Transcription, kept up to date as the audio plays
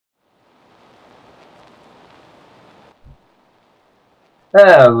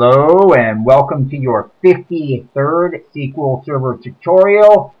Hello and welcome to your 53rd SQL Server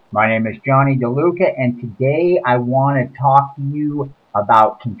tutorial. My name is Johnny DeLuca and today I want to talk to you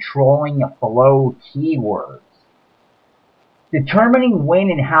about controlling flow keywords. Determining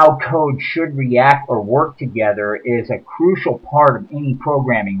when and how code should react or work together is a crucial part of any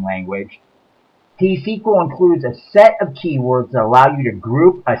programming language. T-SQL includes a set of keywords that allow you to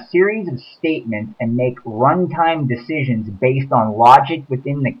group a series of statements and make runtime decisions based on logic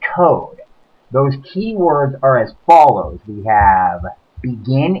within the code. Those keywords are as follows. We have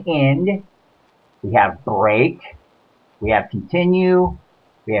begin, end, we have break, we have continue,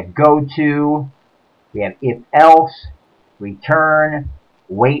 we have go to, we have if else, return,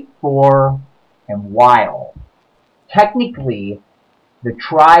 wait for, and while. Technically, the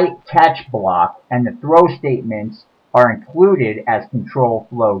try-catch block and the throw statements are included as control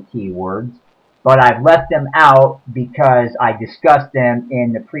flow keywords, but I've left them out because I discussed them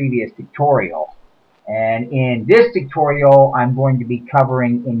in the previous tutorial. And in this tutorial, I'm going to be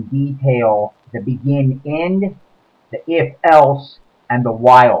covering in detail the begin, end, the if else, and the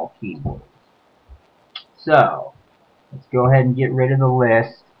while keywords. So, let's go ahead and get rid of the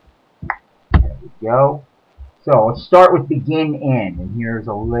list. There we go. So let's start with begin end, and here's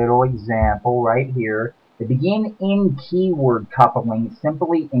a little example right here. The begin end keyword coupling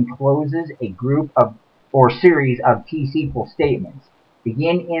simply encloses a group of or series of T-SQL statements.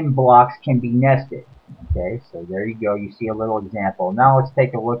 Begin end blocks can be nested. Okay, so there you go. You see a little example. Now let's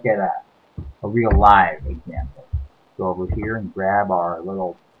take a look at a real live example. Go over here and grab our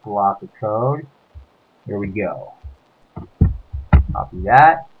little block of code. Here we go. Copy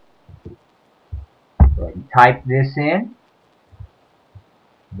that. Go ahead and type this in.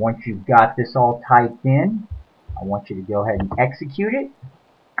 Once you've got this all typed in, I want you to go ahead and execute it.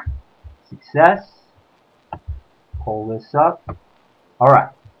 Success. Pull this up.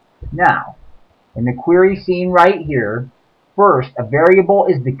 Alright. Now, in the query scene right here, first a variable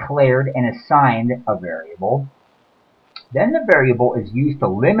is declared and assigned a variable. Then the variable is used to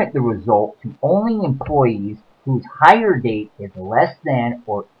limit the result to only employees whose hire date is less than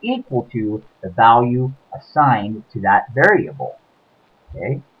or equal to the value assigned to that variable.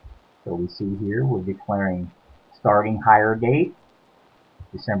 Okay, so we see here we're declaring starting hire date,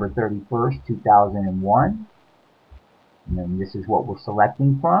 December 31st, 2001. And then this is what we're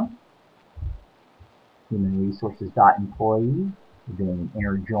selecting from. Human resources.employee. We're doing an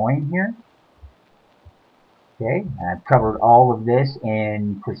inner join here. Okay, and I've covered all of this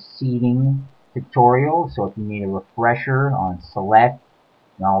in preceding tutorial, so if you need a refresher on select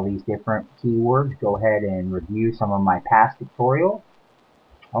and all these different keywords, go ahead and review some of my past tutorials.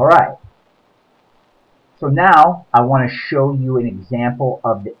 Alright, so now I want to show you an example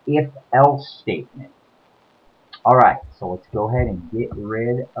of the if-else statement. Alright, so let's go ahead and get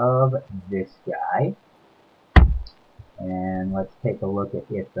rid of this guy, and let's take a look at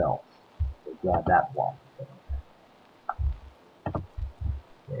if-else. So grab that block.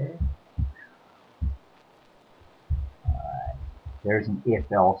 Okay. There's an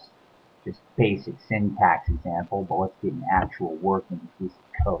if-else, just basic syntax example, but let's get an actual working piece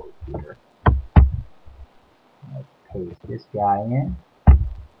of code here. Let's paste this guy in.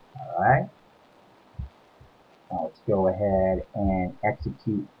 Alright. Now let's go ahead and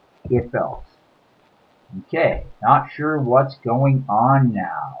execute if-else. Okay, not sure what's going on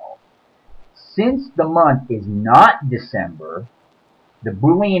now. Since the month is not December, the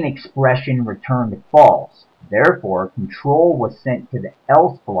Boolean expression returned false. Therefore, control was sent to the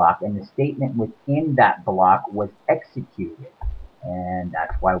else block and the statement within that block was executed. And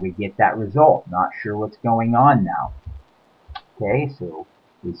that's why we get that result. Not sure what's going on now. Okay, so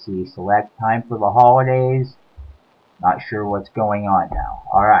we see select time for the holidays. Not sure what's going on now.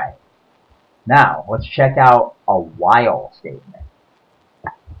 Alright. Now, let's check out a while statement.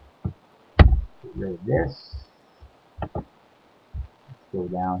 Get rid of this. Go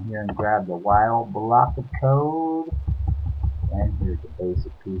down here and grab the while block of code, and here's a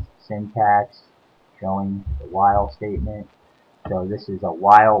basic piece of syntax showing the while statement. So this is a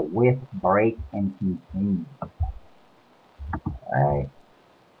while with break and continue. Alright,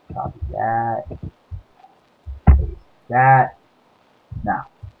 copy that, paste that. Now,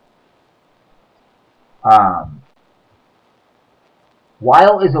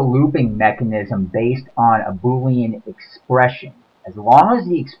 while is a looping mechanism based on a Boolean expression. As long as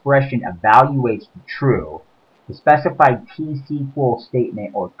the expression evaluates to true, the specified T-SQL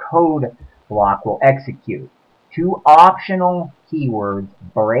statement or code block will execute. Two optional keywords,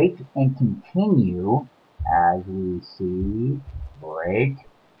 break and continue, as we see, break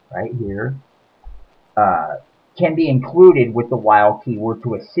right here, can be included with the while keyword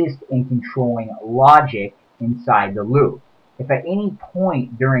to assist in controlling logic inside the loop. If at any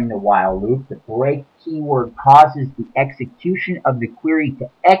point during the while loop the break keyword causes the execution of the query to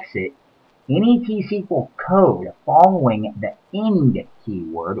exit, any T-SQL code following the end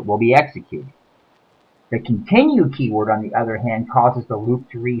keyword will be executed. The continue keyword, on the other hand, causes the loop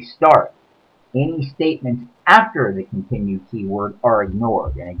to restart. Any statements after the continue keyword are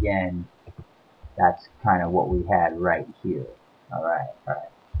ignored. And again, that's kind of what we had right here. All right.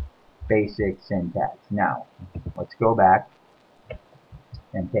 Basic syntax. Now, let's go back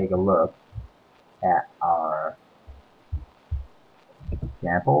and take a look at our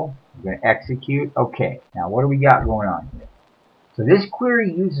example. We're going to execute. Okay, now what do we got going on here? So this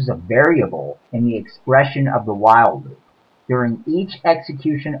query uses a variable in the expression of the while loop. During each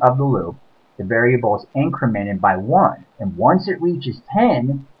execution of the loop, the variable is incremented by 1, and once it reaches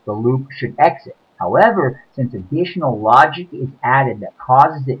 10, the loop should exit. However, since additional logic is added that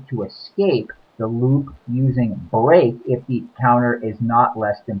causes it to escape the loop using break if the counter is not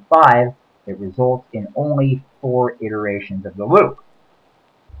less than 5, it results in only 4 iterations of the loop.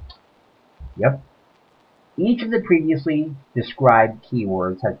 Yep. Each of the previously described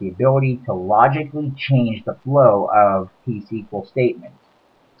keywords has the ability to logically change the flow of T-SQL statements.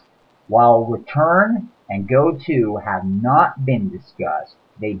 While return and goto have not been discussed,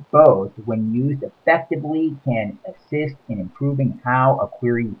 they both, when used effectively, can assist in improving how a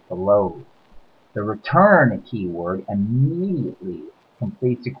query flows. The return keyword immediately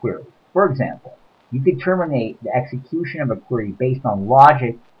completes a query. For example, you could terminate the execution of a query based on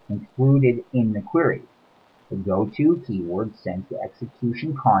logic included in the query. The goto keyword sends the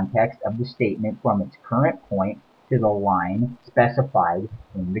execution context of the statement from its current point to the line specified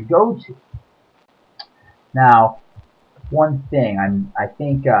in the goto. Now, one thing, I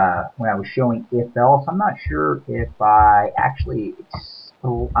think when I was showing if-else, I'm not sure if I actually,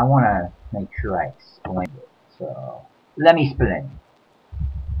 I want to make sure I explain it. So, let me explain.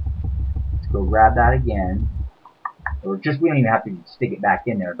 Let's go grab that again. Or just, we don't even have to stick it back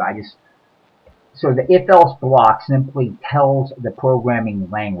in there, but so the if-else block simply tells the programming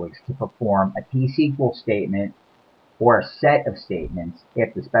language to perform a T-SQL statement or a set of statements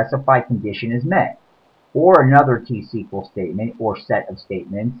if the specified condition is met, or another T-SQL statement or set of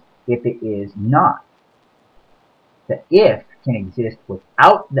statements if it is not. The if can exist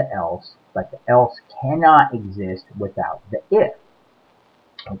without the else, but the else cannot exist without the if.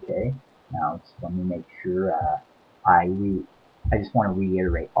 Okay, now let me make sure I just want to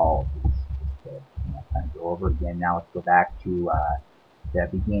reiterate all of these. Okay, I'm going to kind of go over again. Now let's go back to the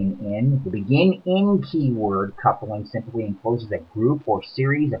begin in. The begin in keyword coupling simply encloses a group or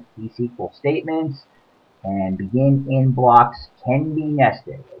series of T-SQL statements, and begin in blocks can be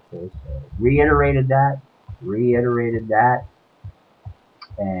nested. Okay, so reiterated that,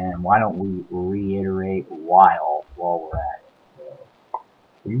 and why don't we reiterate while we're at it. So,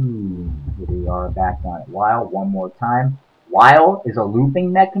 here we are back on it. While, one more time. While is a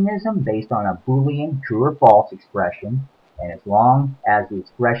looping mechanism based on a Boolean true or false expression, and as long as the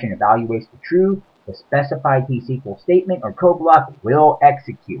expression evaluates the true, the specified T-SQL statement or code block will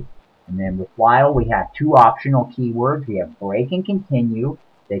execute. And then with while, we have two optional keywords. We have break and continue.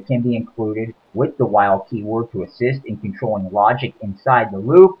 They can be included with the while keyword to assist in controlling logic inside the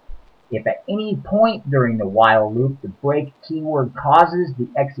loop. If at any point during the while loop the break keyword causes the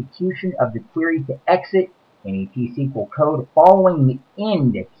execution of the query to exit, any T-SQL code following the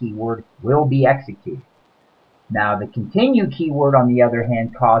end keyword will be executed. Now the continue keyword, on the other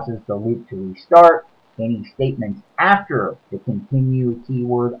hand, causes the loop to restart. Any statements after the continue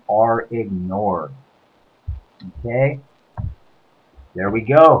keyword are ignored. Okay, there we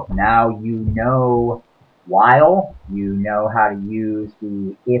go. Now you know while, you know how to use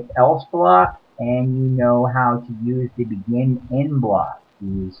the if-else block, and you know how to use the begin-in block.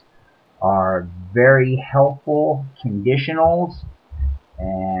 These are very helpful conditionals,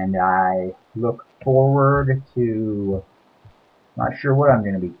 and I look forward to, not sure what I'm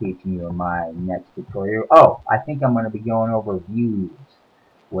going to be teaching you in my next tutorial. Oh, I think I'm going to be going over views,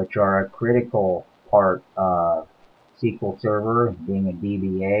 which are a critical part of SQL Server, being a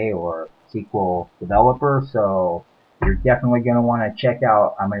DBA or SQL developer. So you're definitely going to want to check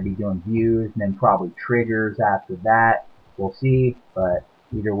out, I'm going to be doing views and then probably triggers after that. We'll see, but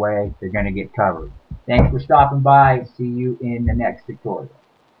either way, they're going to get covered. Thanks for stopping by. See you in the next tutorial.